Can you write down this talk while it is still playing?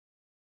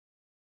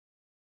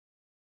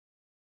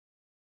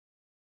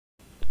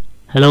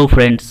Hello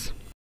friends,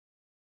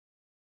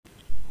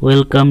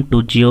 welcome to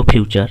Geo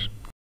Future।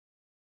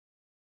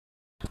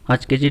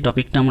 আজকে যে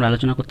টপিকটা আমরা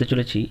আলোচনা করতে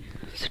চলেছি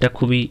সেটা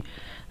খুবই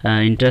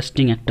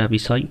ইন্টারেস্টিং একটা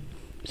বিষয়।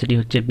 সেটি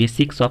হচ্ছে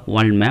বেসিক্স অফ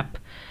ওয়ার্ল্ড ম্যাপ,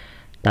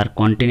 তার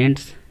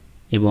কন্টিনেন্টস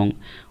এবং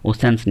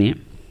ওশানস নিয়ে,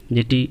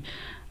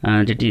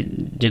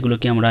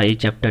 যেগুলোকে আমরা এই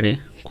চ্যাপ্টারে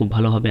খুব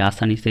ভালোভাবে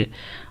আসানিসে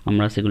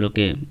আমরা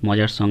সেগুলোকে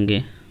মজার সঙ্গে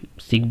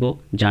শিখব,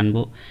 জানব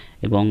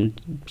এবং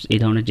এই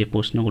ধরনের যে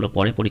প্রশ্নগুলো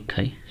পড়ে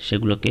পরীক্ষায়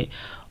সেগুলোকে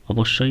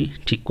অবশ্যই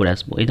ঠিক করে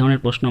আসবো। এই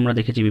ধরনের প্রশ্ন আমরা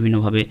দেখেছি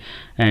বিভিন্নভাবে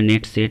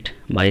নেট সেট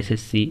বা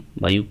এসএসসি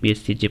বা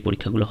ইউপিএসসির যে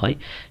পরীক্ষাগুলো হয়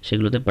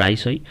সেগুলোতে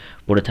প্রায়শই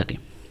পড়ে থাকে।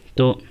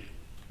 তো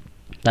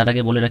তার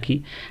আগে বলে রাখি,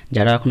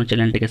 যারা এখনও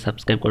চ্যানেলটিকে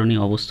সাবস্ক্রাইব করোনি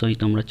অবশ্যই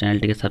তোমরা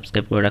চ্যানেলটিকে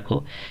সাবস্ক্রাইব করে রাখো।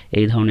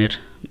 এই ধরনের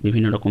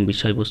বিভিন্ন রকম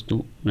বিষয়বস্তু,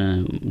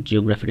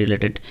 জিওগ্রাফি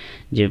রিলেটেড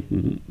যে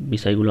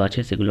বিষয়গুলো আছে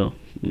সেগুলো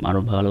আরও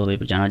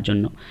ভালোভাবে জানার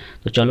জন্য।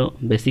 তো চলো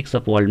বেসিক্স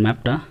অফ ওয়ার্ল্ড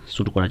ম্যাপটা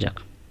শুরু করা যাক।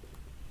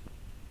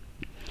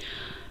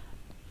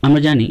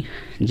 আমরা জানি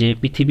যে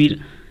পৃথিবীর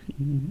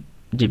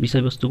যে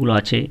বিষয়বস্তুগুলো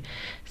আছে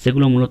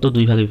সেগুলো মূলত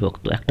দুই ভাগে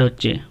বিভক্ত, একটা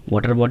হচ্ছে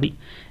ওয়াটার বডি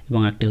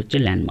এবং একটা হচ্ছে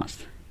ল্যান্ড মাস।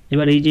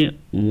 এবার এই যে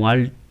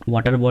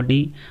ওয়াটার বডি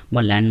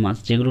বা ল্যান্ড মাস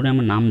যেগুলোর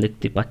আমরা নাম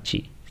দেখতে পাচ্ছি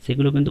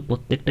সেগুলো কিন্তু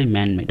প্রত্যেকটাই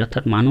ম্যানমেড,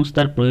 অর্থাৎ মানুষ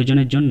তার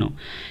প্রয়োজনের জন্য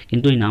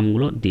কিন্তু এই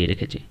নামগুলো দিয়ে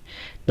রেখেছে।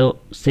 তো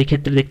সেই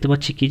ক্ষেত্রে দেখতে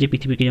পাচ্ছি কি যে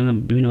পৃথিবীকে যেমন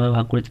বিভিন্নভাবে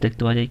ভাগ করে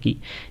দেখতে পাওয়া যায় কি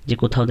যে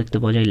কোথাও দেখতে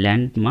পাওয়া যায়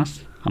ল্যান্ড মাস,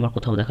 আবার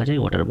কোথাও দেখা যায়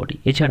ওয়াটার বডি।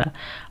 এছাড়া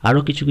আরও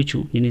কিছু কিছু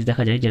জিনিস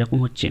দেখা যায়, যেরকম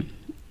হচ্ছে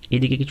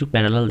এদিকে কিছু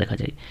প্যারালাল দেখা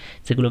যায়,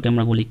 সেগুলোকে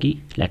আমরা বলি কি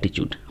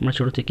ল্যাটিটিউড। আমরা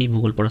ছোটো থেকেই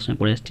ভূগোল পড়াশোনা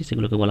পড়ে আসছি,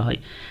 সেগুলোকে বলা হয়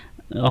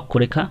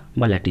অক্ষরেখা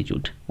বা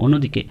ল্যাটিটিউড।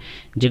 অন্যদিকে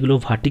যেগুলো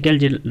ভার্টিক্যাল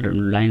যে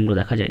লাইনগুলো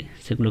দেখা যায়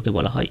সেগুলোকে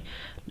বলা হয়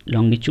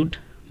লঙ্গিটিউড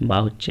বা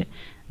হচ্ছে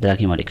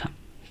দ্রাঘিমা রেখা।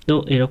 তো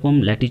এরকম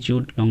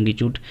ল্যাটিটিউড,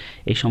 লঙ্গিটিউড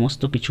এই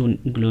সমস্ত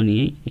কিছুগুলো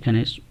নিয়েই এখানে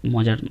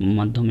মজার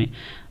মাধ্যমে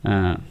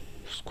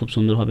খুব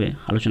সুন্দরভাবে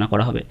আলোচনা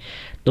করা হবে।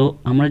 তো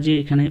আমরা যে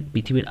এখানে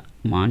পৃথিবীর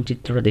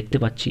মানচিত্রটা দেখতে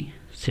পাচ্ছি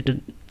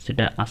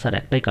সেটা আসার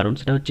একটাই কারণ,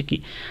 সেটা হচ্ছে কি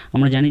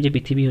আমরা জানি যে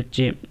পৃথিবী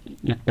হচ্ছে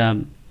একটা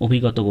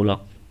অভিগত গোলক,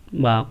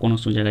 বা কোনো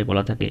জায়গায়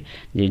বলা থাকে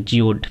যে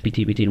জিওড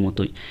পৃথিবীর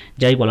মতোই,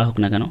 যাই বলা হোক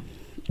না কেন।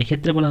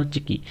 এক্ষেত্রে বলা হচ্ছে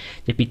কি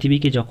যে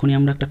পৃথিবীকে যখনই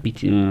আমরা একটা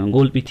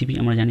গোল পৃথিবী,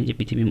 আমরা জানি যে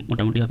পৃথিবী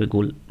মোটামুটি হবে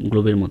গোল,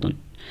 গ্লোবের মতন।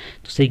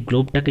 তো সেই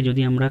গ্লোবটাকে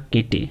যদি আমরা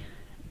কেটে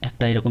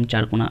একটা এরকম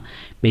চারকোনা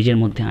পেজের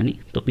মধ্যে আনি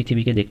তো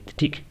পৃথিবীকে দেখতে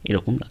ঠিক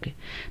এরকম লাগে।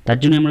 তার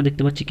জন্য আমরা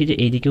দেখতে পাচ্ছি কি যে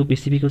এইদিকেও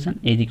প্যাসিফিক ওশান,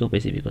 এইদিকেও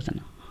প্যাসিফিক ওশান।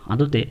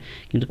 আদতে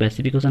কিন্তু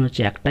প্যাসিফিক ওশান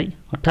হচ্ছে একটাই,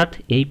 অর্থাৎ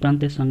এই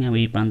প্রান্তের সঙ্গে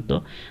এই প্রান্ত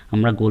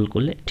আমরা গোল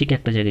করলে ঠিক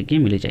একটা জায়গায়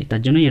গিয়ে মিলে যায়।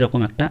 তার জন্যই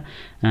এরকম একটা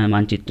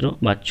মানচিত্র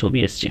বা ছবি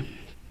এসছে।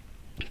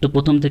 তো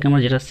প্রথম থেকে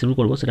আমরা যেটা শুরু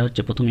করব সেটা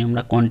হচ্ছে প্রথমে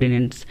আমরা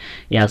কন্টিনেন্টস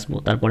এ আসবো,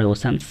 তারপরে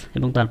ওশানস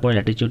এবং তারপরে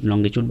ল্যাটিটিউড,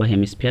 লঙ্গিটিউড বা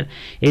হেমিস্ফিয়ার,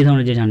 এই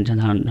ধরনের যে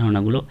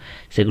ধারণাগুলো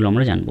সেগুলো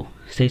আমরা জানবো।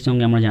 সেই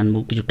সঙ্গে আমরা জানবো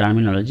কিছু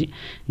টার্মিনোলজি,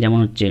 যেমন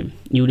হচ্ছে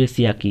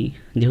ইউরেশিয়া কী।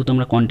 যেহেতু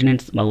আমরা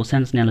কন্টিনেন্টস বা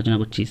ওশানস নিয়ে আলোচনা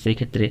করছি সেই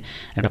ক্ষেত্রে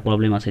একটা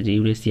প্রবলেম আছে যে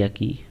ইউরেশিয়া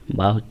কী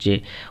বা হচ্ছে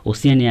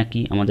ওসিয়ানিয়া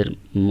কী, আমাদের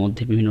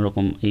মধ্যে বিভিন্ন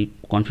রকম এই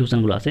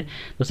কনফিউশনগুলো আছে।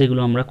 তো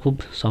সেগুলো আমরা খুব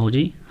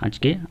সহজেই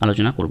আজকে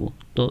আলোচনা করব।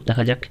 তো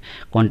দেখা যাক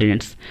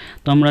কন্টিনেন্টস।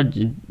 তো আমরা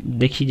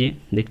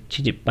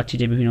পাচ্ছি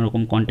যে বিভিন্ন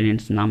রকম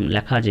কন্টিনেন্টস নাম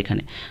লেখা আছে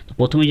এখানে। তো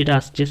প্রথমে যেটা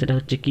আসছে সেটা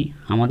হচ্ছে কি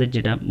আমাদের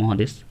যেটা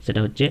মহাদেশ সেটা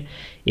হচ্ছে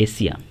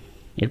এশিয়া।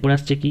 এরপর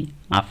আসছে কি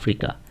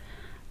Africa,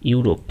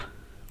 Europe,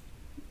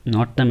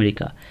 north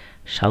America,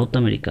 south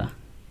America,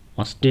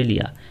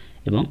 Australia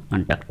এবং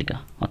আন্টার্কটিকা।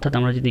 অর্থাৎ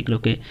আমরা যদি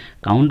এগুলোকে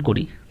কাউন্ট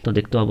করি তো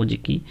দেখতে পাবো যে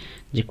কি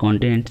যে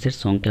কন্টিনেন্টসের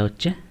সংখ্যা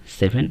হচ্ছে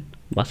 7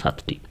 বা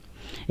 7টি।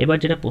 এবার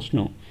যেটা প্রশ্ন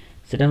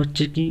সেটা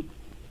হচ্ছে কি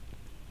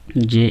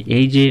যে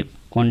এই যে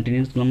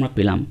কন্টিনেন্টসগুলো আমরা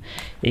পেলাম,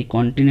 এই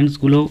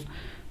কন্টিনেন্টসগুলো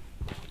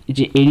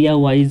যে এরিয়া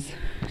ওয়াইজ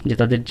যে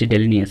তাদের যে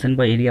ডেলিনিয়েশন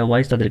বা এরিয়া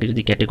ওয়াইজ তাদেরকে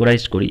যদি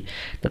ক্যাটেগরাইজ করি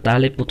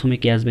তাহলে প্রথমে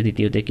কে আসবে,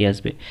 দ্বিতীয়তে কে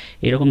আসবে,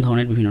 এরকম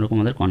ধরনের বিভিন্ন রকম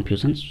আমাদের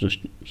কনফিউশন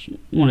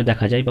মনে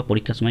দেখা যায় বা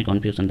পরীক্ষার সময়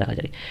কনফিউশন দেখা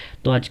যায়।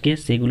 তো আজকে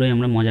সেগুলোই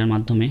আমরা মজার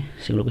মাধ্যমে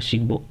সেগুলোকে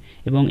শিখব,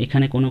 এবং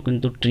এখানে কোনো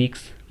কিন্তু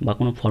ট্রিক্স বা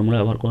কোনো ফর্মুলা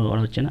ব্যবহার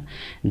করা হচ্ছে না,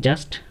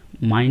 জাস্ট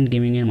মাইন্ড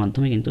গেমিংয়ের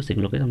মাধ্যমে কিন্তু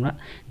সেগুলোকে আমরা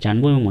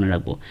জানবো এবং মনে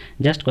রাখবো।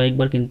 জাস্ট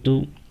কয়েকবার কিন্তু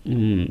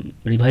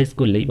রিভাইজ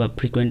করলেই বা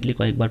ফ্রিকোয়েন্টলি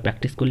কয়েকবার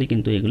প্র্যাকটিস করলেই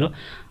কিন্তু এগুলো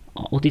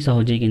অতি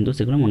সহজেই কিন্তু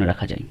সেগুলো মনে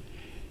রাখা যায়।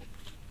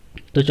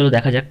 তো চলো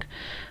দেখা যাক।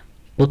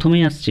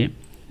 প্রথমেই আসছে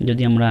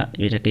যদি আমরা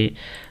এটাকে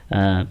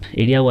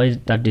এরিয়া ওয়াইজ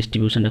তার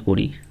ডিস্ট্রিবিউশনটা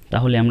করি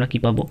তাহলে আমরা কি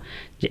পাবো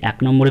যে 1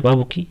 নম্বরে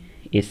পাবো কি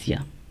Asia,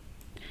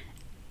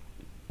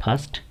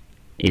 first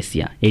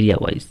Asia area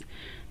wise.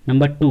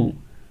 Number 2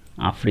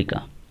 Africa,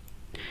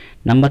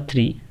 number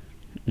 3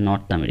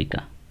 north America,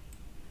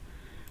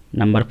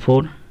 number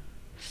 4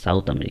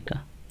 south America,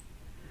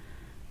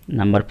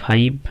 number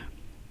 5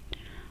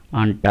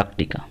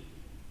 Antarctica,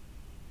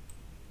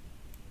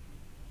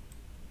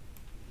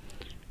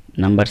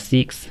 number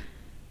 6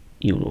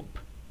 Europe,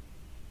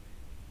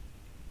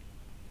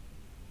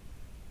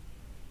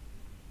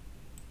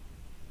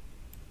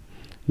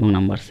 এবং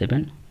নাম্বার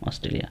 7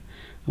 অস্ট্রেলিয়া।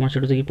 আমরা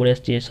ছোটো থেকে পড়ে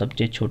আসছি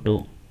সবচেয়ে ছোট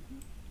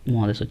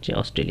মহাদেশ হচ্ছে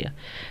অস্ট্রেলিয়া।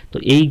 তো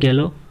এই গেল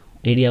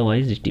এরিয়া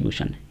ওয়াইজ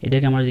ডিস্ট্রিবিউশন।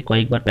 এটাকে আমরা যদি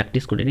কয়েকবার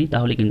প্র্যাকটিস করে নিই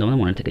তাহলে কিন্তু আমাদের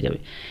মনে থেকে যাবে।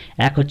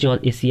 1 হচ্ছে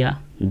Asia,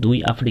 2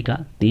 Africa,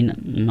 3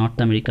 north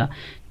America,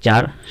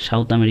 4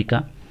 south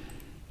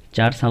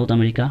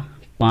America,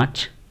 5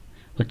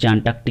 হচ্ছে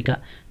অ্যান্টার্কটিকা,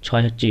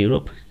 6 হচ্ছে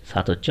ইউরোপ,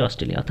 7 হচ্ছে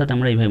অস্ট্রেলিয়া। অর্থাৎ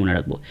আমরা এইভাবে মনে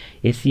রাখবো,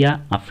 Asia,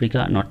 Africa,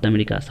 north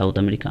America, south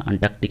America,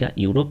 Antarctica,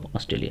 Europe,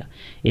 Australia.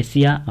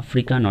 Asia,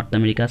 Africa, north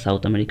America,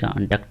 south America,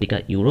 Antarctica,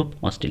 Europe,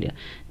 Australia.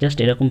 Just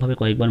এরকমভাবে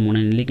কয়েকবার মনে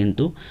নিলেই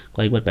কিন্তু,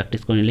 কয়েকবার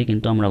প্র্যাকটিস করে নিলেই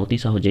কিন্তু আমরা অতি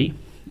সহজেই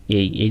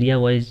এই এরিয়া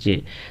ওয়াইজ যে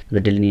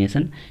তাদের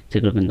ডেলিনিয়েশন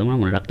সেগুলো কিন্তু আমরা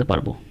মনে রাখতে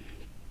পারবো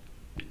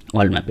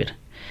ওয়ার্ল্ড ম্যাপের।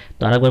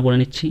 তো আরেকবার বলে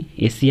নিচ্ছি,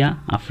 Asia,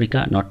 Africa,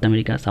 north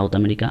America, south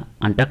America,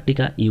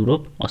 Antarctica,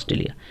 Europe,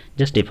 Australia.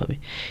 Just এভাবে।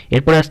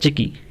 এরপরে আসছে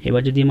কি,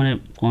 এবার যদি মানে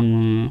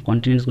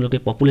কন্টিনেন্টসগুলোকে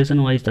পপুলেশন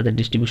ওয়াইজ তাদের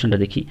ডিস্ট্রিবিউশনটা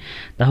দেখি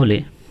তাহলে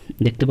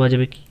দেখতে পাওয়া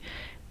যাবে কি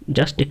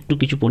জাস্ট একটু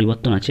কিছু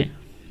পরিবর্তন আছে।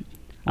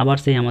 আবার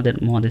সেই আমাদের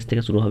মহাদেশ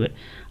থেকে শুরু হবে।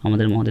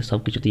 আমাদের মহাদেশ সব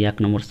কিছুতেই 1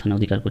 নম্বর স্থানে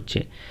অধিকার করছে।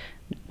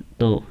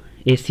 তো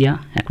এশিয়া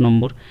 1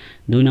 নম্বর,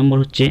 2 নম্বর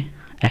হচ্ছে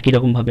একই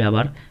রকমভাবে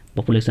আবার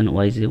পপুলেশন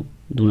ওয়াইজেও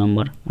 2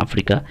 নম্বর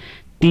আফ্রিকা,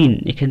 3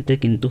 এখান থেকে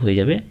কিন্তু হয়ে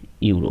যাবে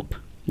ইউরোপ,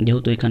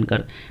 যেহেতু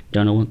এখানকার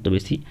জনঘনত্ব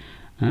বেশি,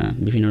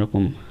 বিভিন্ন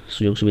রকম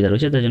সুযোগ সুবিধা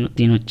রয়েছে তার জন্য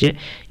 3 হচ্ছে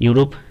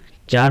ইউরোপ,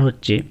 4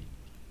 হচ্ছে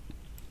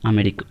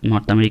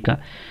নর্থ আমেরিকা,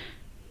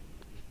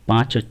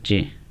 5 হচ্ছে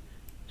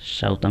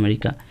সাউথ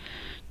আমেরিকা,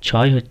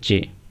 6 হচ্ছে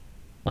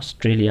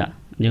অস্ট্রেলিয়া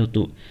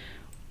যেহেতু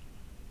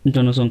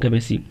জনসংখ্যা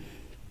বেশি,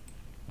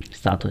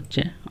 7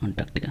 হচ্ছে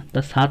অ্যান্টার্কটিকা। তা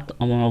 7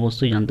 আমরা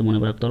অবশ্যই জানতে মনে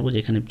রাখতে পারবো যে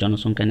এখানে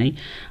জনসংখ্যা নেই,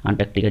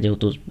 অ্যান্টার্কটিকা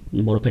যেহেতু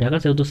বরফে ঢাকা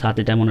সেহেতু 7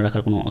 এটা মনে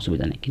রাখার কোনো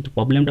অসুবিধা নেই। কিন্তু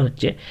প্রবলেমটা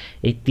হচ্ছে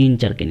এই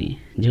 3-4কে নিয়ে,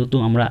 যেহেতু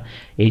আমরা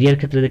এরিয়ার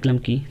ক্ষেত্রে দেখলাম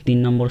কি 3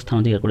 নম্বর স্থান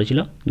অধিকার করেছিল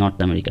নর্থ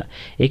আমেরিকা,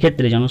 এই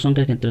ক্ষেত্রে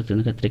জনসংখ্যার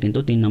ক্ষেত্রে কিন্তু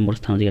 3 নম্বর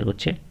স্থান অধিকার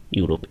করছে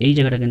ইউরোপ। এই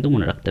জায়গাটা কিন্তু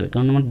মনে রাখতে হবে,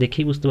 কারণ আমরা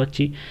দেখেই বুঝতে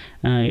পারছি,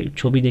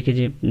 ছবি দেখে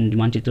যে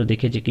মানচিত্র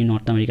দেখে যে কি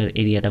নর্থ আমেরিকার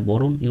এরিয়াটা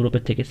বড়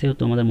ইউরোপের থেকে,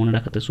 সেহেতু আমাদের মনে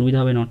রাখাতে সুবিধা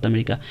হবে নর্থ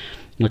আমেরিকা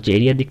হচ্ছে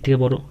এরিয়ার দিক থেকে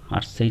বড়,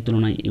 আর সেই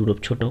তুলনায় ইউরোপ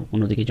ছোট।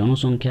 অন্যদিকে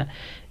জনসংখ্যা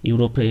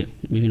ইউরোপে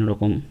বিভিন্ন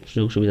রকম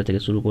সুযোগ সুবিধা থেকে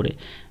শুরু করে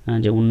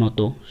যে উন্নত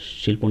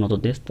শিল্পোন্নত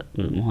দেশ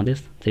মহাদেশ,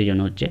 সেই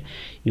জন্য হচ্ছে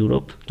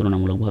ইউরোপ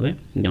তুলনামূলকভাবে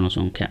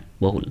জনসংখ্যা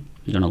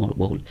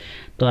জনবহুল।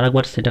 তো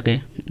আরেকবার সেটাকে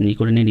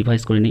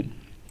রিভাইজ করে নিই।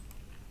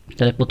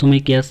 তাহলে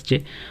প্রথমেই কে আসছে,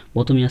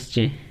 প্রথমেই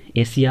আসছে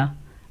Asia,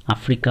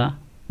 Africa,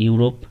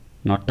 Europe,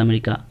 north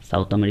America,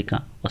 south America,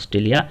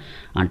 Australia,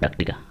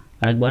 Antarctica.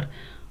 আরেকবার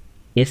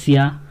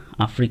Asia,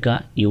 Africa,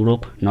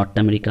 Europe, north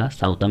America,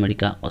 south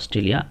America,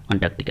 Australia,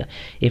 Antarctica.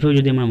 এভাবে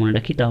যদি আমরা মনে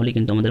রাখি তাহলে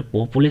কিন্তু আমাদের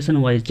পপুলেশন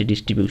ওয়াইজ যে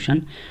ডিস্ট্রিবিউশন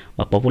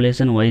বা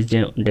পপুলেশন ওয়াইজ যে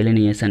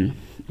ডেলিনিয়েশন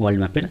ওয়ার্ল্ড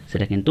ম্যাপের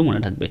সেটা কিন্তু মনে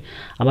থাকবে।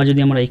 আবার যদি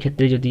আমরা এই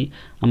ক্ষেত্রে যদি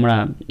আমরা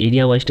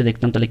এরিয়া ওয়াইজটা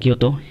দেখতাম তাহলে কী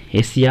হতো,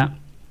 Asia,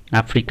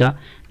 Africa,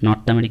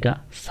 north America,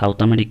 south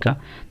America,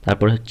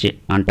 তারপরে হচ্ছে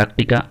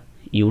অ্যান্টার্কটিকা,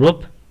 ইউরোপ,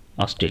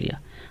 অস্ট্রেলিয়া।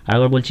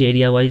 আরেকবার বলছি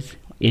area wise,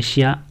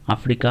 Asia,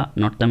 Africa,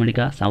 north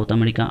America, south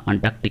America,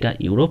 Antarctica,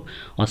 Europe,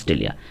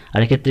 Australia. আর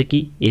এক্ষেত্রে কি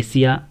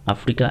Asia,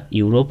 Africa,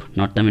 Europe,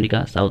 north America,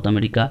 south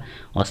America,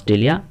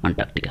 Australia,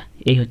 Antarctica.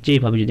 এই হচ্ছে,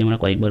 এইভাবে যদি আমরা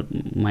কয়েকবার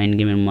মাইন্ড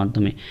গেমের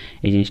মাধ্যমে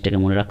এই জিনিসটাকে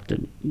মনে রাখতে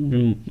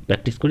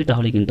প্র্যাকটিস করি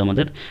তাহলে কিন্তু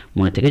আমাদের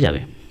মনে থেকে যাবে।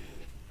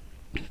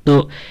 তো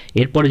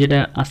এরপরে যেটা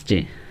আসছে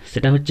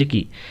সেটা হচ্ছে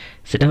কি,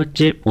 সেটা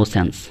হচ্ছে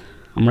ওশানস।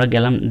 আমরা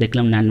গেলাম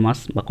দেখলাম ল্যান্ডমাস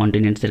বা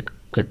কন্টিনেন্টসের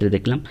ক্ষেত্রে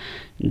দেখলাম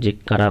যে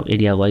কারা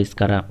এরিয়া ওয়াইজ,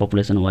 কারা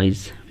পপুলেশন ওয়াইজ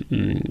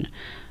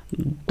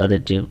তাদের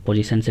যে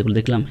পজিশান সেগুলো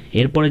দেখলাম।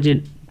 এরপরে যে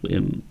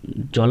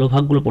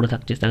জলভাগগুলো পড়ে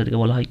থাকছে তাদেরকে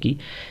বলা হয় কি,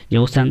 যে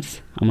ওশানস।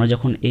 আমরা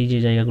যখন এই যে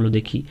জায়গাগুলো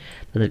দেখি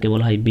তাদেরকে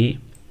বলা হয় বে,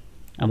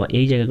 আবার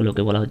এই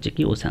জায়গাগুলোকে বলা হচ্ছে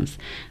কি ওশানস।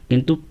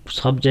 কিন্তু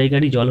সব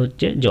জায়গারই জল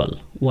হচ্ছে জল,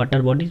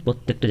 ওয়াটার বডি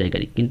প্রত্যেকটা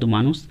জায়গারই, কিন্তু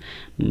মানুষ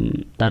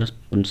তার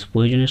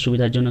প্রয়োজনীয়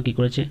সুবিধার জন্য কি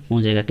করেছে, কোনো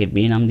জায়গাকে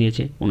বে নাম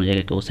দিয়েছে, কোনো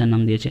জায়গাকে ওশান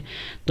নাম দিয়েছে।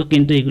 তো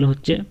কিন্তু এগুলো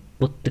হচ্ছে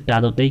প্রত্যেকটা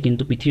আদতেই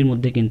কিন্তু পৃথিবীর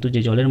মধ্যে কিন্তু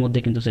যে জলের মধ্যে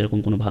কিন্তু সেরকম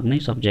কোনো ভাগ নেই,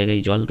 সব জায়গায়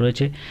জল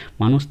রয়েছে।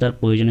 মানুষ তার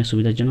প্রয়োজনীয়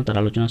সুবিধার জন্য, তার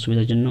আলোচনার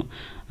সুবিধার জন্য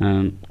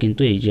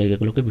কিন্তু এই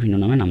জায়গাগুলোকে বিভিন্ন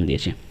নামে নাম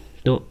দিয়েছে।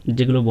 তো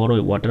যেগুলো বড়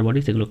ওয়াটার বডি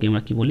সেগুলোকে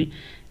আমরা কি বলি,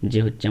 যে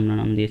হচ্ছে আমরা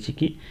নাম দিয়েছি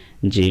কি,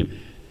 যে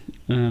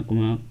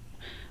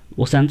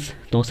ওশানস।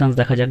 তো ওশানস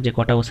দেখা যাক যে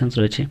কটা ওশানস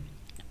রয়েছে।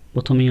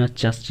 প্রথমেই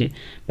আসছে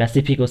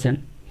প্যাসিফিক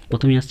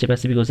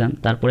ওশান,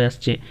 তারপরে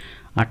আসছে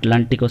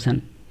আটলান্টিক ওশান,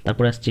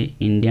 তারপরে আসছে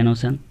ইন্ডিয়ান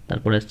ওশান,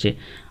 তারপরে আসছে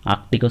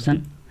আর্কটিক ওশান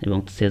এবং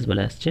শেষ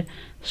বেলায় আসছে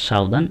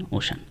সাউদার্ন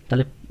ওশান।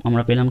 তাহলে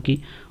আমরা পেলাম কি,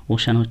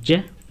 ওশান হচ্ছে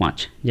 5,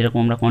 যেরকম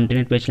আমরা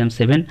কন্টিনেন্ট পেয়েছিলাম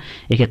 7,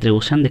 এক্ষেত্রে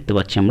ওশান দেখতে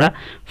পাচ্ছি আমরা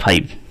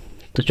 5।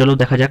 তো চলো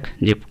দেখা যাক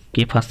যে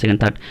কে ফার্স্ট, সেকেন্ড,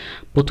 থার্ড।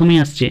 প্রথমেই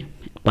আসছে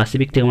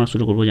প্যাসিফিক থেকে আমরা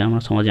শুরু করবো, যে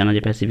আমরা সমাজ জানা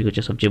যে প্যাসিফিক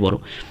হচ্ছে সবচেয়ে বড়।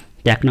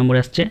 1 নম্বরে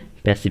আসছে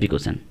Pacific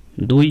ocean,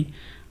 2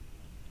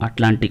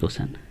 Atlantic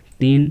ocean,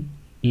 3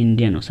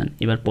 Indian ocean.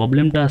 এবার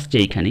প্রবলেমটা আসছে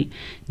এইখানেই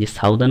যে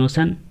সাউদার্ন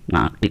ওশান না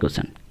আর্কটিক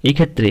ওশান। এই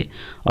ক্ষেত্রে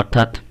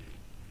অর্থাৎ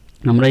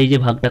আমরা এই যে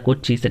ভাগটা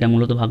করছি সেটা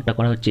মূলত ভাগটা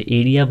করা হচ্ছে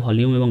এরিয়া,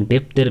 ভলিউম এবং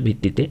ডেপথের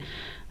ভিত্তিতে।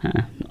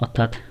 হ্যাঁ,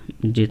 অর্থাৎ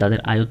যে তাদের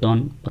আয়তন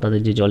বা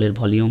তাদের যে জলের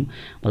ভলিউম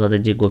বা তাদের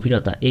যে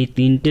গভীরতা, এই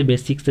তিনটে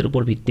বেসিক্সের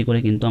উপর ভিত্তি করে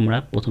কিন্তু আমরা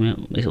প্রথমে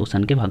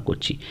ওশানকে ভাগ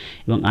করছি।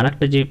 এবং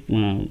আরেকটা যে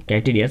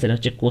ক্রাইটেরিয়া সেটা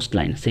হচ্ছে কোস্ট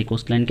লাইন, সেই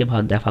কোস্ট লাইনকে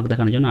ভাগ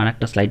দেখানোর জন্য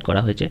আরেকটা স্লাইড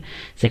করা হয়েছে,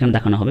 সেখানে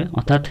দেখানো হবে।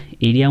 অর্থাৎ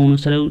এরিয়া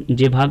অনুসারেও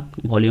যে ভাগ,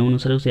 ভলিউম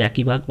অনুসারেও সেই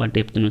একই ভাগ, বা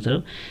ডেপথ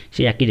অনুসারেও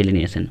সেই একই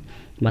ডেলিনিয়েশন,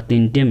 বা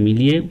তিনটে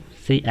মিলিয়ে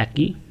সেই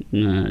একই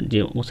যে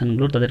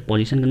ওশানগুলোর তাদের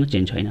পজিশন কিন্তু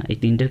চেঞ্জ হয় না, এই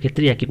তিনটের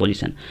ক্ষেত্রেই একই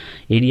পজিশন,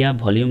 এরিয়া,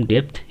 ভলিউম,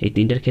 ডেপথ, এই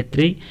তিনটের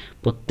ক্ষেত্রেই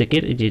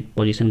প্রত্যেকের যে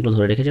পজিশনগুলো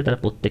ধরে রেখেছে তারা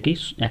প্রত্যেকেই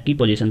একই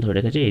পজিশন ধরে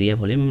রেখেছে, এরিয়া,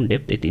 ভলিউম এবং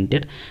ডেপথ, এই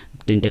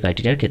তিনটে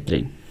ক্রাইটেরিয়ার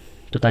ক্ষেত্রেই।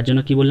 তো তার জন্য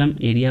কি বললাম,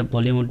 এরিয়া,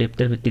 ভলিউম ও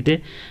ডেপথের ভিত্তিতে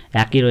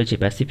একই রয়েছে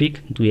Pacific,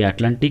 2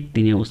 Atlantic,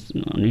 3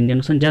 Indian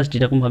ocean, just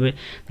যেরকমভাবে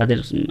তাদের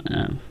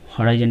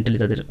হরাইজেন্টালি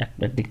তাদের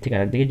এক দিক থেকে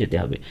আরেক দিকে যেতে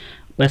হবে,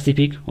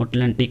 প্যাসিফিক,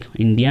 আটলান্টিক,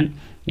 ইন্ডিয়ান।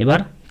 এবার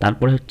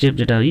তারপরে হচ্ছে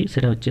যেটা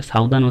সেটা হচ্ছে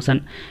সাউদার্ন ওশান।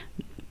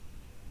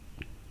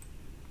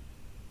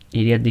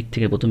 এরিয়ার দিক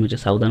থেকে প্রথমে হচ্ছে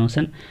সাউদার্ন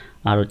ওশান,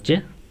 আর হচ্ছে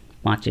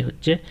 5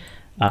 হচ্ছে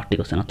আর্কটিক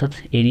ওশান। অর্থাৎ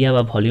এরিয়া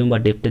বা ভলিউম বা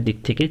ডেপথের দিক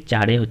থেকে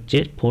 4 হচ্ছে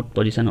 4th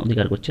পজিশন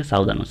অধিকার করছে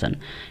সাউদার্ন ওশান,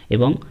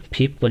 এবং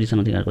 5th পজিশন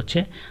অধিকার করছে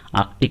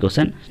আর্কটিক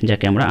ওশান,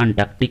 যাকে আমরা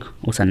আন্টার্কটিক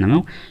ওশান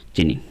নামেও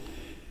চিনি।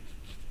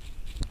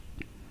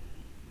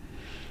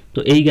 তো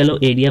এই গেল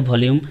এরিয়া,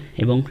 ভলিউম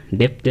এবং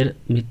ডেপথের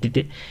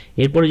ভিত্তিতে।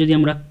 এরপরে যদি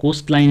আমরা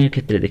কোস্ট লাইনের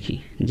ক্ষেত্রে দেখি,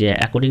 যে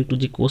অ্যাকর্ডিং টু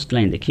যে কোস্ট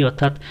লাইন দেখি,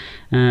 অর্থাৎ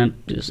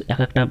এক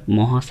একটা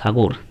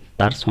মহাসাগর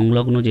তার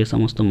সংলগ্ন যে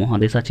সমস্ত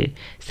মহাদেশ আছে,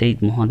 সেই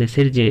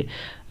মহাদেশের যে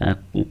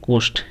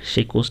কোস্ট,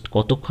 সেই কোস্ট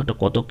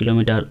কত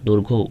কিলোমিটার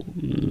দৈর্ঘ্য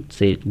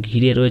সে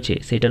ঘিরে রয়েছে,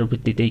 সেটার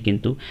ভিত্তিতেই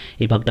কিন্তু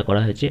এই ভাগটা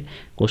করা হয়েছে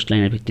কোস্ট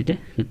লাইনের ভিত্তিতে।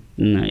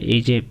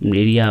 এই যে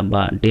এরিয়া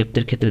বা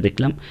ডেপথের ক্ষেত্রে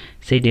দেখলাম,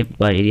 সেই ডেপথ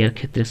বা এরিয়ার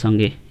ক্ষেত্রের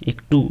সঙ্গে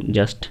একটু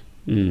জাস্ট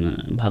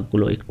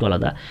ভাগগুলো একটু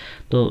আলাদা।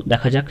 তো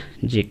দেখা যাক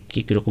যে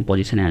কীরকম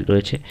পজিশনে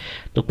রয়েছে।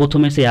 তো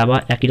প্রথমে সে আবার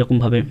একই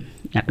রকমভাবে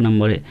 1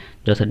 নম্বরে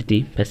যথারীতি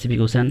Pacific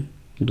ocean,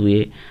 2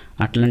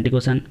 Atlantic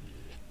ocean,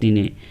 3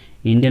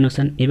 Indian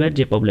ocean. এবার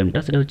যে প্রবলেমটা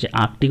সেটা হচ্ছে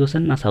আর্কটিক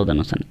ওশান না সাউদার্ন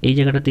ওশান, এই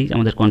জায়গাটাতেই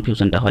আমাদের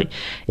কনফিউশনটা হয়।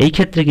 এই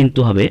ক্ষেত্রে কিন্তু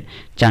হবে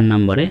 4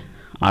 নম্বরে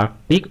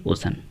আর্কটিক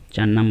ওশান,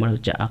 4 নম্বরে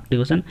হচ্ছে আর্কটিক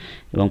ওশান,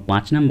 এবং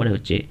 5 নম্বরে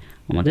হচ্ছে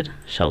আমাদের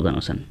সাউদার্ন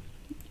ওশান।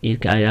 এর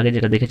আগে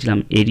যেটা দেখেছিলাম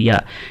এরিয়া,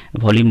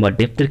 ভলিউম বা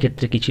ডেপথের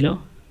ক্ষেত্রে কী ছিল,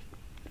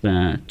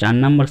 4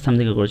 নম্বর স্থান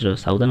থেকে করেছিল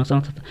সাউদার্ন ওশান।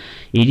 অর্থাৎ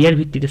এরিয়ার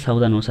ভিত্তিতে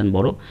সাউদার্ন ওশান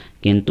বড়,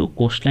 কিন্তু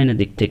কোস্ট লাইনের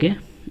দিক থেকে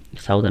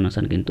সাউদার্ন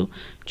ওশান কিন্তু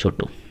ছোট।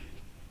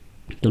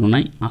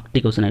 তুলনায়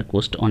আর্কটিক ওশানের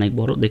কোস্ট অনেক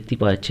বড়, দেখতে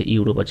পাওয়া যাচ্ছে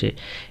ইউরোপ আছে,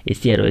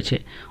 এশিয়া রয়েছে,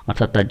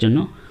 অর্থাৎ তার জন্য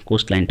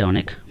কোস্ট লাইনটা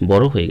অনেক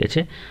বড় হয়ে গেছে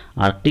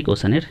আর্কটিক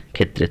ওশানের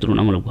ক্ষেত্রে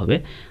তুলনামূলকভাবে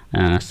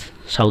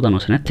সাউদার্ন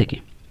ওশানের থেকে।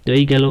 তো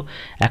এই গেল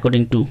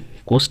অ্যাকর্ডিং টু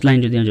কোস্ট লাইন,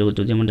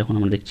 যেমন যখন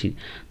আমরা দেখছি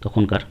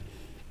তখনকার।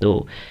 তো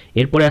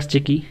এরপরে আসছে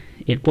কি,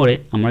 এরপরে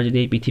আমরা যদি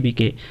এই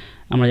পৃথিবীকে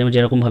আমরা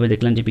যেরকমভাবে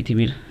দেখলাম যে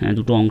পৃথিবীর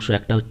দুটো অংশ,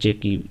 একটা হচ্ছে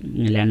কি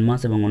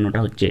ল্যান্ডমাস এবং অন্যটা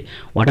হচ্ছে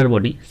ওয়াটার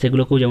বডি,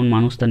 সেগুলোকেও যেমন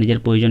মানুষ তার নিজের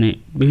প্রয়োজনে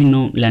বিভিন্ন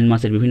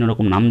ল্যান্ডমাসের বিভিন্ন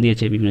রকম নাম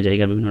দিয়েছে, বিভিন্ন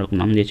জায়গার বিভিন্ন রকম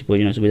নাম দিয়েছে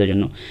প্রয়োজনীয় সুবিধার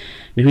জন্য,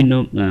 বিভিন্ন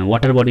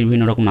ওয়াটার বডির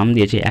বিভিন্ন রকম নাম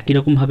দিয়েছে। একই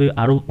রকমভাবে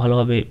আরও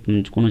ভালোভাবে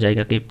কোনো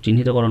জায়গাকে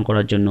চিহ্নিতকরণ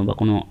করার জন্য বা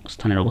কোনো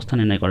স্থানের অবস্থান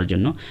নির্ণয় করার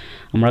জন্য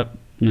আমরা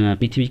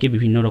পৃথিবীকে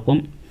বিভিন্ন রকম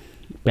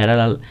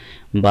প্যারালাল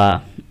বা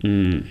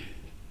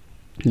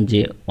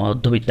যে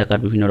অর্ধবৃত্তাকার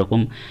বিভিন্ন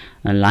রকম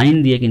লাইন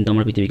দিয়ে কিন্তু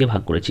আমরা পৃথিবীকে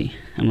ভাগ করেছি।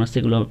 আমরা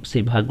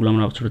সেই ভাগগুলো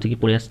আমরা ছোটো থেকে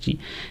পড়ে আসছি।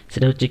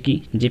 সেটা হচ্ছে কি,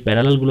 যে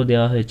প্যারালালগুলো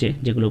দেওয়া হয়েছে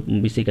যেগুলো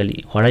বেসিক্যালি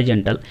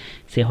হরাইজেন্টাল,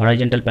 সেই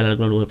হরাইজেন্টাল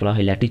প্যারালালগুলো বলা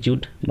হয়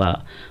ল্যাটিটিউড বা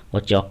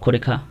হচ্ছে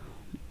অক্ষরেখা।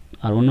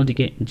 আর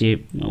অন্যদিকে যে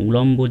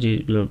উলম্ব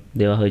যেগুলো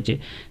দেওয়া হয়েছে,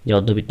 যে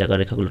অর্ধবৃত্তাকার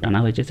রেখাগুলো টানা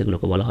হয়েছে,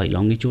 সেগুলোকে বলা হয়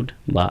লঙ্গিটিউড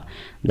বা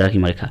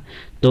দ্রাঘিমা রেখা।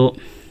 তো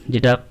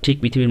যেটা ঠিক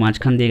পৃথিবীর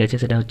মাঝখান দিয়ে গেছে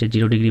সেটা হচ্ছে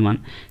 0 ডিগ্রি মান,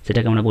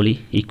 সেটাকে আমরা বলি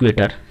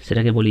ইকুয়েটার।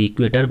 সেটাকে বলি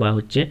ইকুয়েটার বা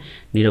হচ্ছে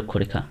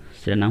নিরক্ষরেখা,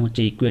 সেটার নাম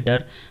হচ্ছে ইকুয়েটার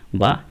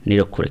বা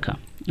নিরক্ষরেখা।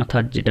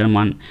 অর্থাৎ যেটার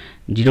মান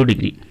 0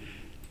 ডিগ্রি,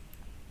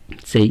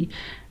 সেই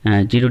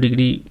 0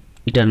 ডিগ্রি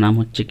এটার নাম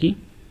হচ্ছে কি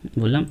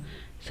বললাম,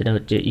 সেটা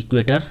হচ্ছে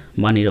ইকুয়েটার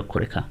বা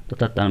নিরক্ষরেখা,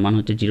 অর্থাৎ তার মান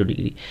হচ্ছে 0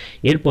 ডিগ্রি।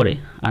 এরপরে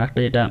আরেকটা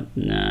যেটা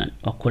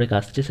অক্ষরেখা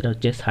আসছে সেটা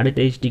হচ্ছে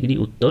 23.5 ডিগ্রি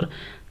উত্তর,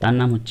 তার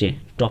নাম হচ্ছে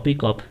টপিক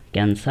অফ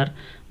ক্যান্সার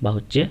বা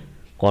হচ্ছে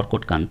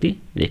কর্কটক্রান্তি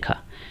রেখা।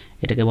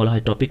 এটাকে বলা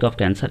হয় টপিক অফ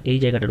ক্যান্সার। এই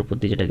জায়গাটার উপর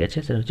দিয়ে যেটা গেছে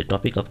সেটা হচ্ছে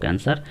টপিক অফ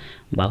ক্যান্সার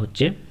বা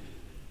হচ্ছে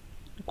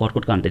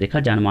কর্কটক্রান্তি রেখা,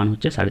 যার মান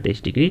হচ্ছে 23.5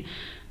 ডিগ্রি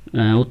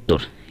উত্তর।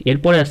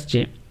 এরপরে আসছে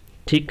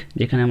ঠিক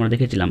যেখানে আমরা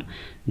দেখেছিলাম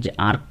যে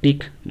আর্কটিক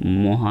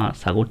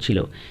মহাসাগর ছিল,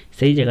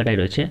 সেই জায়গাটায়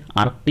রয়েছে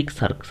আর্কটিক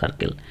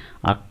সার্কেল।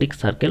 আর্কটিক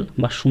সার্কেল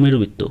বা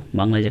সুমেরুবৃত্ত,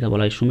 বাংলায় যাকে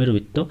বলা হয়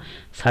সুমেরুবৃত্ত,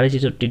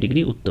 66.5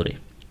 ডিগ্রি উত্তরে।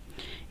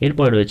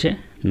 এরপরে রয়েছে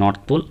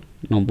নর্থ পোল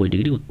 90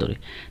 ডিগ্রি উত্তরে।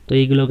 তো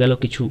এইগুলো গেল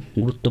কিছু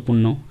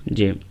গুরুত্বপূর্ণ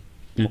যে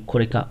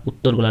অক্ষরেখা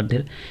উত্তর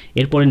গোলার্ধের।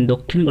 এরপরে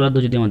দক্ষিণ গোলার্ধ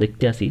যদি আমরা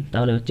দেখতে আসি,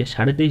 তাহলে হচ্ছে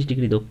 23.5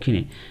 ডিগ্রি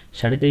দক্ষিণে,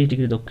 23.5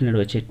 ডিগ্রি দক্ষিণে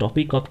রয়েছে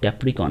topic of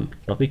Capricorn,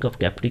 topic of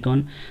Capricorn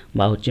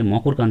বা হচ্ছে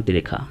মকরক্রান্তি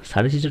রেখা।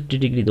 66.5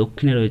 ডিগ্রি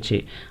দক্ষিণে রয়েছে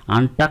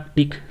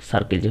আন্টার্কটিক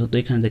সার্কেল, যেহেতু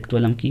এখানে দেখতে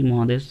পেলাম কি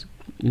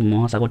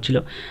মহাসাগর ছিল,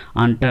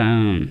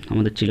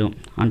 আমাদের ছিল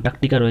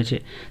আন্টার্কটিকা রয়েছে,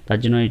 তার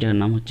জন্য এটার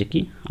নাম হচ্ছে কি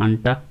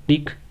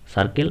আন্টার্কটিক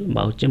সার্কেল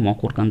বা হচ্ছে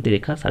মকরকান্তি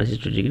রেখা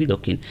 66.5 ডিগ্রি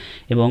দক্ষিণ,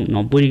 এবং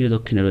 90 ডিগ্রি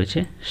দক্ষিণে রয়েছে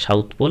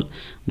সাউথ পোল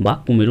বা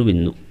কুমেরু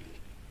বিন্দু।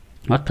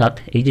 অর্থাৎ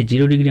এই যে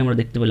 0 ডিগ্রি আমরা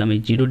দেখতে পেলাম, এই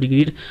 0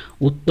 ডিগ্রির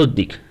উত্তর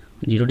দিক,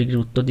 0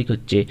 ডিগ্রির উত্তর দিক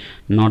হচ্ছে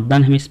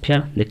নর্দার্ন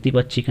হেমিস্ফিয়ার, দেখতেই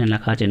পাচ্ছি এখানে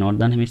লেখা আছে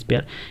নর্দার্ন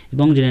হেমিস্ফিয়ার,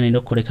 এবং যেটা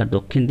নিরক্ষরেখার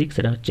দক্ষিণ দিক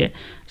সেটা হচ্ছে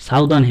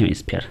সাউদার্ন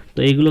হেমিস্ফিয়ার। তো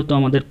এইগুলো তো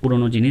আমাদের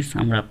পুরনো জিনিস,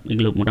 আমরা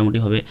এগুলো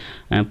মোটামুটিভাবে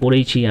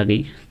পড়েইছি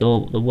আগেই, তো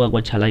তবুও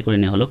একবার ঝালাই করে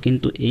নেওয়া হলো।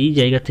 কিন্তু এই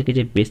জায়গা থেকে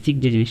যে বেসিক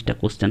যে জিনিসটা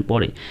কোশ্চেন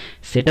পড়ে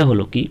সেটা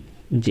হলো কি,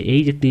 যে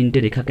এই যে তিনটে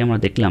রেখাকে আমরা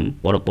দেখলাম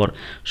পরপর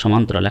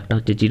সমান্তরাল, একটা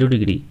হচ্ছে 0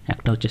 ডিগ্রি,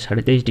 একটা হচ্ছে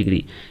 23.5 ডিগ্রি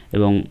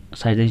এবং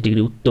 23.5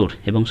 ডিগ্রি উত্তর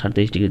এবং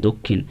 23.5 ডিগ্রি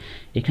দক্ষিণ।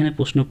 এখানে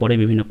প্রশ্ন পড়ে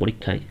বিভিন্ন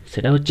পরীক্ষায়,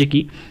 সেটা হচ্ছে কি,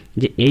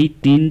 যে এই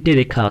তিনটে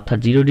রেখা অর্থাৎ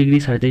 0 ডিগ্রি,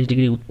 23.5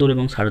 ডিগ্রি উত্তর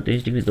এবং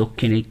 23.5 ডিগ্রি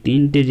দক্ষিণ, এই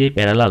তিনটে যে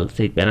প্যারালাল,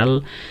 সেই প্যারালাল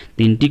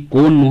তিনটি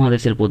কোন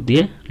মহাদেশের উপর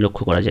দিয়ে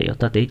লক্ষ্য করা যায়,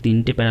 অর্থাৎ এই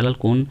তিনটে প্যারালাল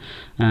কোন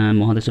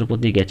মহাদেশের উপর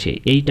দিয়ে গেছে,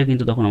 এইটা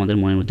কিন্তু তখন আমাদের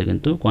মনের মধ্যে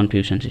কিন্তু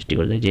কনফিউশন সৃষ্টি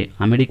করে দেয় যে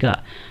আমেরিকা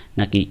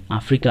নাকি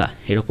আফ্রিকা,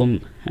 এরকম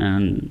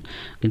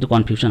কিন্তু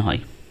কনফিউশন হয়।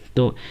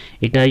 তো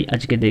এটাই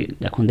আজকে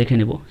এখন দেখে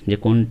নেব যে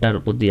কোনটার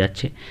উপর দিয়ে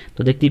যাচ্ছে। তো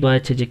দেখতেই পাওয়া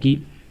যাচ্ছে যে কি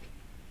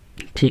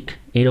ঠিক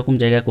এইরকম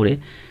জায়গা করে,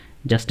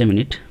 জাস্ট এ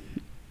মিনিট,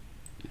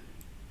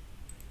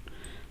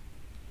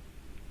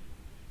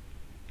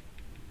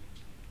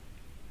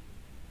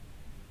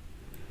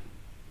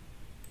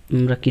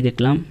 আমরা কি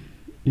দেখলাম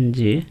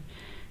যে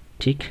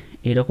ঠিক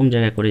এরকম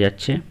জায়গা করে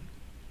যাচ্ছে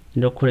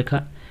নিরক্ষরেখা,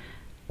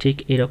 ঠিক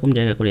এরকম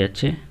জায়গা করে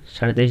যাচ্ছে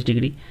 23.5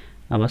 ডিগ্রি,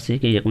 আবার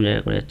ঠিক এইরকম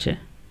জায়গা করে যাচ্ছে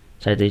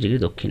 23.5 ডিগ্রি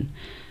দক্ষিণ।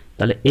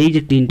 তাহলে এই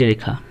যে তিনটে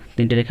রেখা,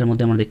 তিনটে রেখার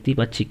মধ্যে আমরা দেখতেই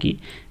পাচ্ছি কি,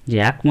 যে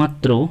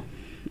একমাত্র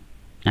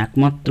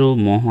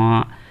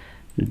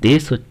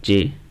মহাদেশ হচ্ছে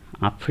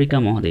আফ্রিকা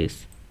মহাদেশ।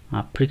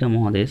 আফ্রিকা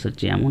মহাদেশ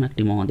হচ্ছে এমন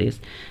একটি মহাদেশ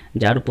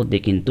যার উপর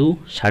দিয়ে কিন্তু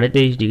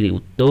 23.5 ডিগ্রি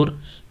উত্তর,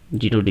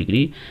 0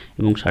 ডিগ্রি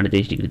এবং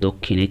 23.5 ডিগ্রি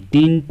দক্ষিণ, এই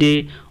তিনটে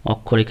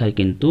অক্ষরেখায়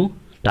কিন্তু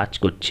টাচ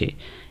করছে।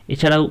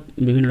 এছাড়াও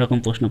বিভিন্ন রকম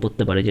প্রশ্ন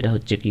পড়তে পারে, যেটা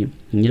হচ্ছে কি,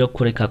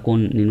 নিরক্ষরেখা কোন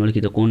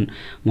নিম্নলিখিত কোন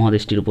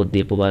মহাদেশটির উপর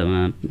দিয়ে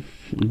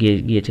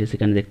গিয়েছে,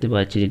 সেখানে দেখতে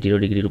পাওয়া যাচ্ছে যে 0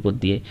 ডিগ্রির উপর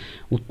দিয়ে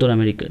উত্তর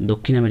আমেরিকা,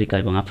 দক্ষিণ আমেরিকা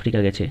এবং আফ্রিকা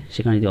গেছে।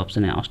 সেখানে যদি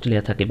অপশানে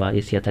অস্ট্রেলিয়া থাকে বা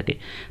এশিয়া থাকে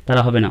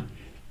তারা হবে না।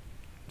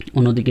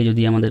 অন্যদিকে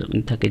যদি আমাদের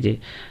থাকে যে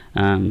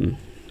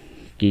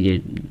কি, যে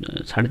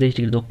 23.5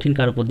 ডিগ্রি দক্ষিণ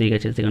কার উপর দিয়ে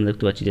গেছে, সেখানে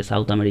দেখতে পাচ্ছি যে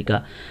সাউথ আমেরিকা,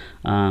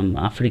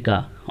 আফ্রিকা,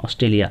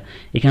 অস্ট্রেলিয়া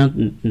এখানেও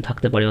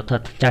থাকতে পারে।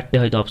 অর্থাৎ চারটে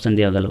হয়তো অপশান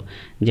দেওয়া গেল,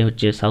 যে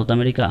হচ্ছে সাউথ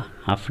আমেরিকা,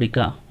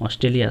 আফ্রিকা,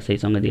 অস্ট্রেলিয়া, সেই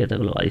সঙ্গে দিয়ে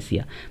থাকলো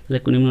এশিয়া। তাহলে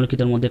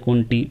নিম্নলিখিতের মধ্যে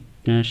কোনটি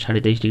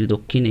 23.5 ডিগ্রি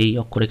দক্ষিণ এই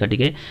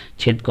অক্ষরেখাটিকে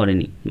ছেদ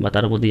করেনি বা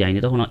তার উপর দিয়ে যায়নি,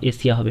 তখন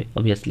এশিয়া হবে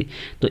অবভিয়াসলি।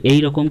 তো এই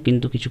রকম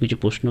কিন্তু কিছু কিছু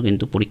প্রশ্ন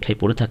কিন্তু পরীক্ষায়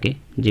পড়ে থাকে,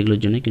 যেগুলোর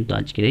জন্য কিন্তু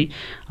আজকের এই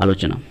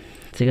আলোচনা।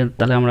 সেখানে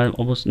তাহলে আমরা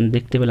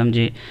দেখতে পেলাম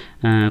যে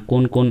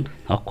কোন কোন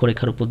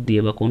অক্ষরেখার উপর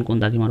দিয়ে বা কোন কোন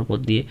দাগিমার উপর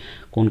দিয়ে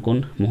কোন কোন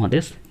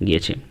মহাদেশ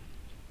গিয়েছে।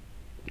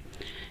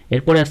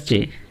 এরপরে আসছে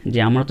যে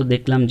আমরা তো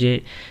দেখলাম যে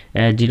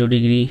 0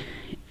 ডিগ্রি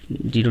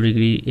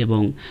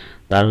এবং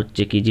তার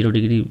হচ্ছে কি 0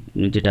 ডিগ্রি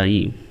যেটা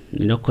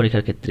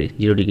নিরক্ষরেখার ক্ষেত্রে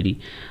 0 ডিগ্রি,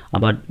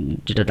 আবার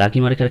যেটা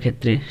দাগিমা রেখার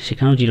ক্ষেত্রে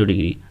সেখানেও 0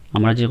 ডিগ্রি।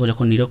 আমরা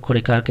যখন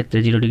নিরক্ষরেখার ক্ষেত্রে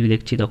 0 ডিগ্রি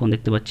দেখছি তখন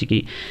দেখতে পাচ্ছি কি,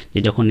 যে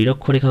যখন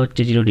নিরক্ষরেখা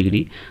হচ্ছে 0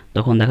 ডিগ্রি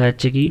তখন দেখা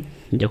যাচ্ছে কি,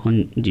 যখন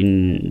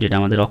যেটা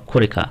আমাদের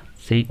অক্ষরেখা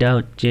সেইটা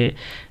হচ্ছে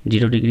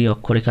 0 ডিগ্রি,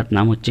 অক্ষরেখার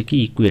নাম হচ্ছে কি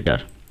ইকুয়েটার,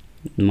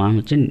 মান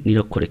হচ্ছে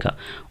নিরক্ষরেখা।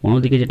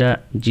 অন্যদিকে যেটা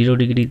 0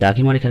 ডিগ্রি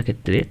দাগিমা রেখার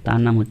ক্ষেত্রে তার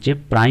নাম হচ্ছে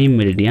প্রাইম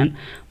মেরিডিয়ান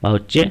বা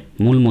হচ্ছে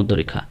মূল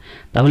মধ্যরেখা।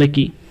 তাহলে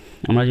কি,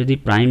 আমরা যদি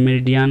প্রাইম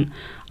মেরিডিয়ান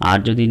আর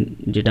যদি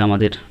যেটা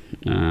আমাদের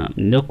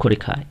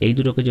নিরক্ষরেখা এই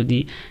দুটোকে যদি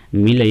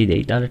মিলিয়ে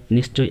দেই, তাহলে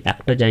নিশ্চয়ই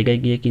একটা জায়গায়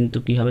গিয়ে কিন্তু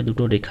কী হবে,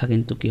 দুটো রেখা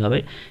কিন্তু কী হবে,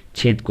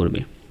 ছেদ করবে।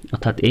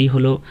 অর্থাৎ এই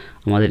হলো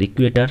আমাদের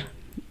ইকুয়েটার,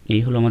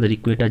 এই হলো আমাদের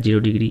ইকুয়েটার 0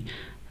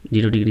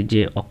 ডিগ্রির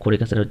যে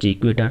অক্ষরেখা সেটা হচ্ছে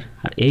ইকুয়েটার,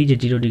 আর এই যে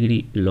 0 ডিগ্রি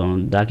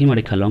দাগিমা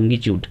রেখা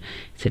লঙ্গিটিউড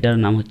সেটার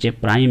নাম হচ্ছে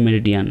প্রাইম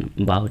মেরিডিয়ান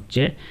বা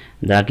হচ্ছে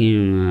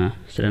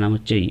সেটার নাম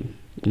হচ্ছে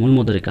মূল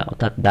মধ্যরেখা।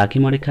 অর্থাৎ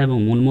দাগিমা রেখা এবং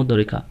মূল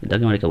মধ্যরেখা,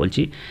 দাগিমা রেখা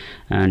বলছি,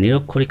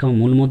 নিরক্ষরেখা এবং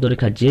মূল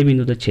মধ্যরেখা যে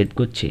বিন্দুতে ছেদ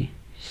করছে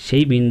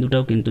সেই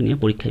বিন্দুটাও কিন্তু নিয়ে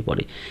পরীক্ষায়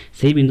পড়ে।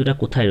 সেই বিন্দুটা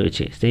কোথায়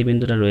রয়েছে, সেই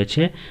বিন্দুটা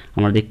রয়েছে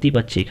আমরা দেখতেই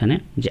পাচ্ছি এখানে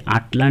যে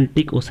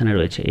আটলান্টিক ওশানে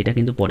রয়েছে। এটা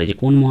কিন্তু পড়ে যে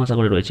কোন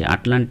মহাসাগরে রয়েছে,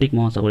 আটলান্টিক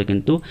মহাসাগরে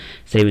কিন্তু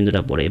সেই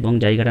বিন্দুটা পড়ে, এবং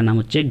জায়গাটার নাম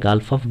হচ্ছে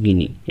গালফ অফ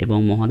গিনি, এবং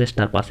মহাদেশ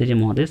তার পাশে যে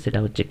মহাদেশ সেটা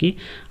হচ্ছে কি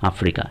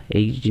আফ্রিকা।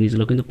 এই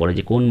জিনিসগুলো কিন্তু পড়ে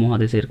যে কোন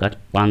মহাদেশের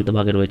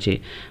প্রান্তভাগে রয়েছে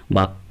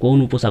বা কোন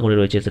উপসাগরে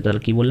রয়েছে, সেটা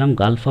কি বললাম,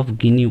 গালফ অফ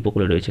গিনি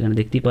উপকূলে রয়েছে। এখানে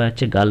দেখতেই পাওয়া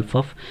যাচ্ছে Gulf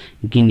of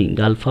Guinea,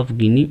 Gulf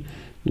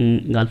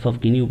of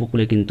গিনি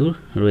উপকূলে কিন্তু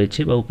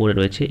রয়েছে বা উপরে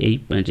রয়েছে এই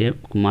যে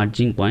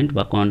মার্জিং পয়েন্ট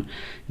বা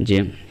যে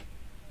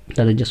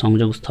তাদের যে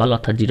সংযোগস্থল,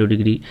 অর্থাৎ 0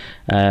 ডিগ্রি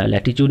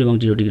ল্যাটিটিউড এবং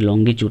 0 ডিগ্রি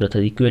লঙ্গিটিউড,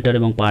 অর্থাৎ ইকুয়েটর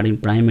এবং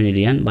প্রাইম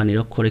মেরিডিয়ান বা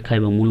নিরক্ষরেখা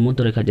এবং মূল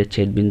মধ্যরেখার যে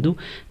ছেদবিন্দু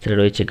সেটা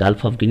রয়েছে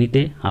গালফ অফ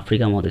গিনিতে,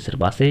 আফ্রিকা মহাদেশের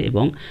পাশে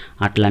এবং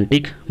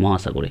আটলান্টিক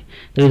মহাসাগরে।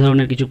 তো এই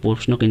ধরনের কিছু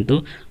প্রশ্ন কিন্তু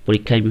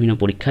পরীক্ষায়, বিভিন্ন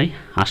পরীক্ষায়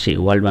আসে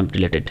ওয়ার্ল্ড ম্যাপ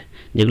রিলেটেড,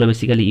 যেগুলো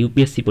বেসিক্যালি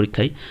ইউপিএসসি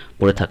পরীক্ষায়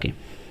পড়ে থাকে।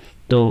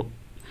 তো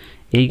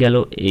এই গেল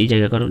এই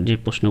জায়গাকার যে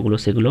প্রশ্নগুলো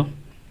সেগুলো।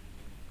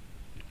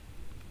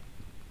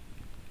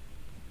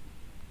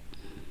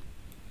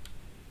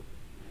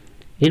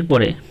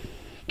 এরপরে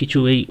কিছু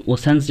এই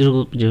ওশানস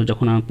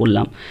যখন আমরা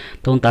পড়লাম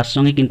তখন তার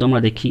সঙ্গে কিন্তু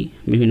আমরা দেখি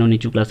বিভিন্ন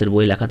নিচু ক্লাসের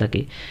বই লেখা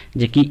থাকে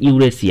যে কি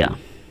ইউরেশিয়া,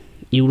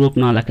 ইউরোপ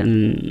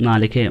না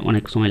লিখে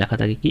অনেক সময় লেখা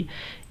থাকে কি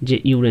যে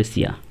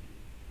ইউরেশিয়া,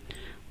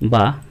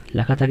 বা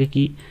লেখা থাকে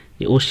কি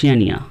যে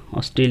ওশিয়ানিয়া,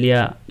 অস্ট্রেলিয়া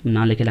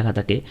না লিখে লেখা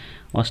থাকে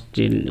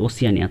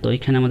ওশিয়ানিয়া। তো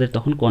এখানে আমাদের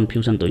তখন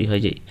কনফিউশন তৈরি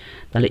হয়ে যায়।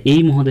 তাহলে এই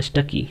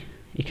মহাদেশটা কি?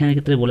 এখানে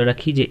ক্ষেত্রে বলে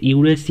রাখি যে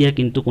ইউরেশিয়া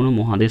কিন্তু কোনো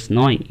মহাদেশ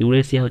নয়।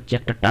 ইউরেশিয়া হচ্ছে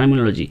একটা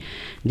টার্মিনোলজি,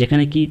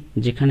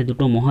 যেখানে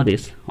দুটো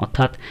মহাদেশ,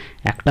 অর্থাৎ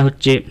একটা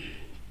হচ্ছে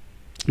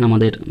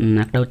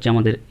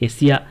আমাদের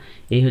এশিয়া,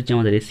 এই হচ্ছে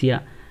আমাদের এশিয়া,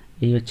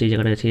 এই হচ্ছে এই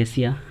জায়গাটা আছে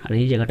এশিয়া, আর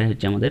এই জায়গাটা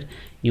হচ্ছে আমাদের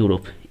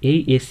ইউরোপ। এই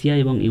এশিয়া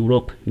এবং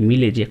ইউরোপ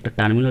মিলে যে একটা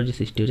টার্মিনোলজি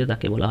সৃষ্টি হয়েছে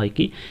তাকে বলা হয়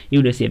কি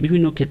ইউরেশিয়া।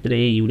 বিভিন্ন ক্ষেত্রে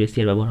এই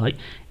ইউরেশিয়ার ব্যবহার হয়,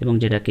 এবং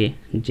যেটাকে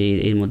যে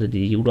এর মধ্যে যে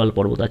ইউরাল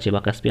পর্বত আছে বা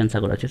কাস্পিয়ান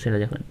সাগর আছে সেটা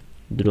যখন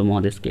দুটো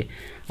মহাদেশকে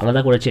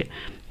আলাদা করেছে।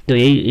 তো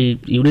এই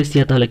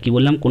ইউরেশিয়া তাহলে কি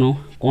বললাম, কোনো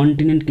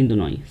কন্টিনেন্ট কিন্তু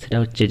নয়, সেটা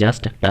হচ্ছে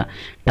জাস্ট একটা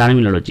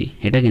টার্মিনোলজি,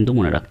 এটা কিন্তু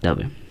মনে রাখতে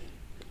হবে।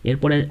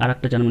 এরপরে আর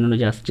একটা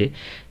টার্মিনোলজি আসছে,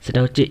 সেটা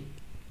হচ্ছে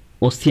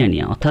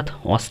ওশিয়ানিয়া, অর্থাৎ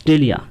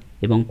অস্ট্রেলিয়া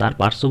এবং তার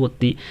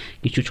পার্শ্ববর্তী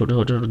কিছু ছোট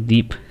ছোট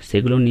দ্বীপ,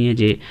 সেগুলো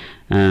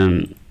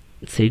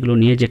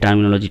নিয়ে যে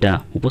টার্মিনোলজিটা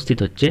উপস্থিত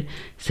হচ্ছে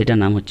সেটার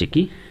নাম হচ্ছে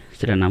কি,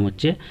 সেটার নাম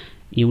হচ্ছে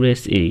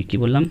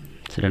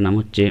সেটার নাম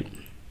হচ্ছে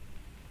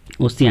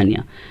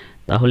ওশিয়ানিয়া।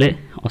 তাহলে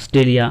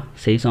অস্ট্রেলিয়া,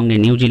 সেই সঙ্গে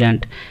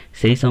নিউজিল্যান্ড,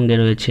 সেই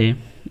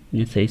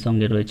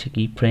সঙ্গে রয়েছে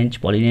কি ফ্রেঞ্চ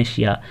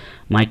পলিনেশিয়া,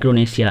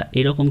 মাইক্রোনেশিয়া,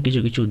 এরকম কিছু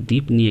কিছু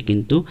দ্বীপ নিয়ে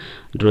কিন্তু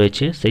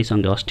রয়েছে, সেই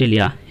সঙ্গে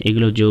অস্ট্রেলিয়া,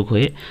 এগুলো যোগ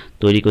হয়ে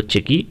তৈরি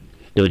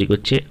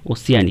করছে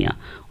ওশিয়ানিয়া।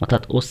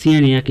 অর্থাৎ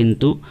ওশিয়ানিয়া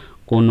কিন্তু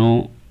কোনো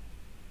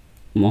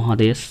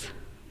মহাদেশ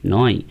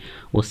নয়,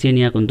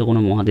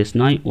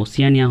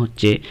 ওশিয়ানিয়া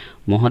হচ্ছে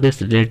মহাদেশ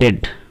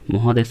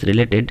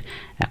রিলেটেড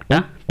একটা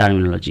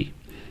টার্মিনোলজি।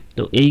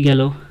 তো এই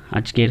গেল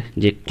আজকের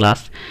যে ক্লাস,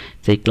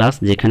 সেই ক্লাস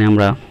যেখানে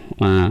আমরা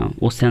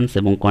ওশানস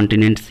এবং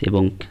কন্টিনেন্টস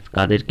এবং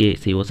কাদেরকে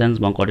সেই ওশানস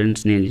এবং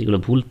কন্টিনেন্টস নিয়ে যেগুলো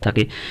ভুল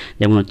থাকে,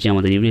 যেমন হচ্ছে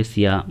আমাদের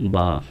ইউরেশিয়া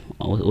বা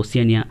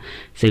ওশিয়ানিয়া,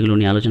 সেগুলো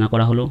নিয়ে আলোচনা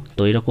করা হলো।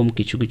 তো এরকম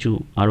কিছু কিছু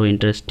আরও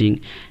ইন্টারেস্টিং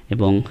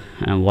এবং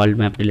ওয়ার্ল্ড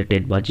ম্যাপ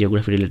রিলেটেড বা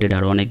জিওগ্রাফি রিলেটেড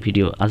আরও অনেক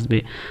ভিডিও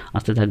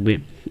আসতে থাকবে,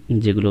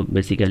 যেগুলো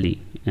বেসিক্যালি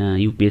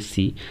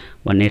ইউপিএসসি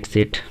বা নেট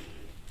সেট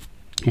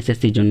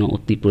এসএসসির জন্য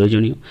অতি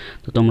প্রয়োজনীয়।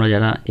 তো তোমরা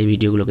যারা এই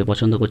ভিডিওগুলোকে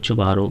পছন্দ করছো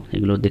বা আরও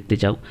এগুলো দেখতে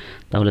চাও,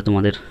 তাহলে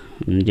তোমাদের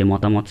যে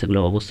মতামত সেগুলো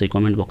অবশ্যই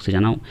কমেন্ট বক্সে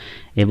জানাও,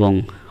 এবং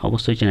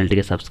অবশ্যই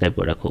চ্যানেলটিকে সাবস্ক্রাইব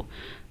করে রাখো।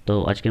 তো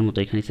আজকের মতো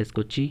এখানেই শেষ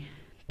করছি।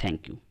 Thank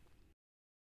you.